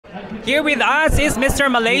Here with us is Mr.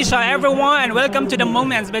 Malaysia, everyone. Welcome to the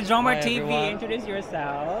Moments by Jomar Hi, TV. everyone. Introduce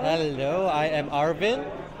yourself. Hello, I am Arvind.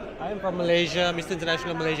 I'm from Malaysia, Mr.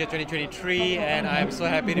 International Malaysia 2023, and I'm so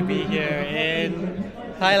happy to be here in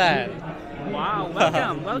Thailand. Wow,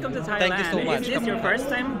 welcome. Welcome to Thailand. Thank you so much. Is this your first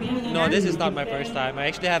time being here? No, this is not my first time. I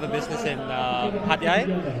actually have a business in Hat Yai.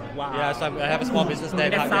 Wow. Yeah, so I have a small business there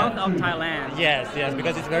In in the Hat south Yai. of Thailand. Yes,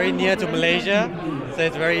 because it's very near to Malaysia, so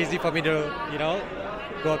it's very easy for me to,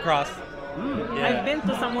 go across. Yeah. I've been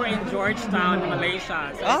to somewhere in Georgetown,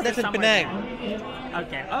 Malaysia. So Oh, that's in somewhere Penang. there.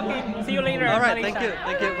 Okay. See you later. All right, Malaysia.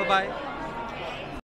 thank you. Bye-bye.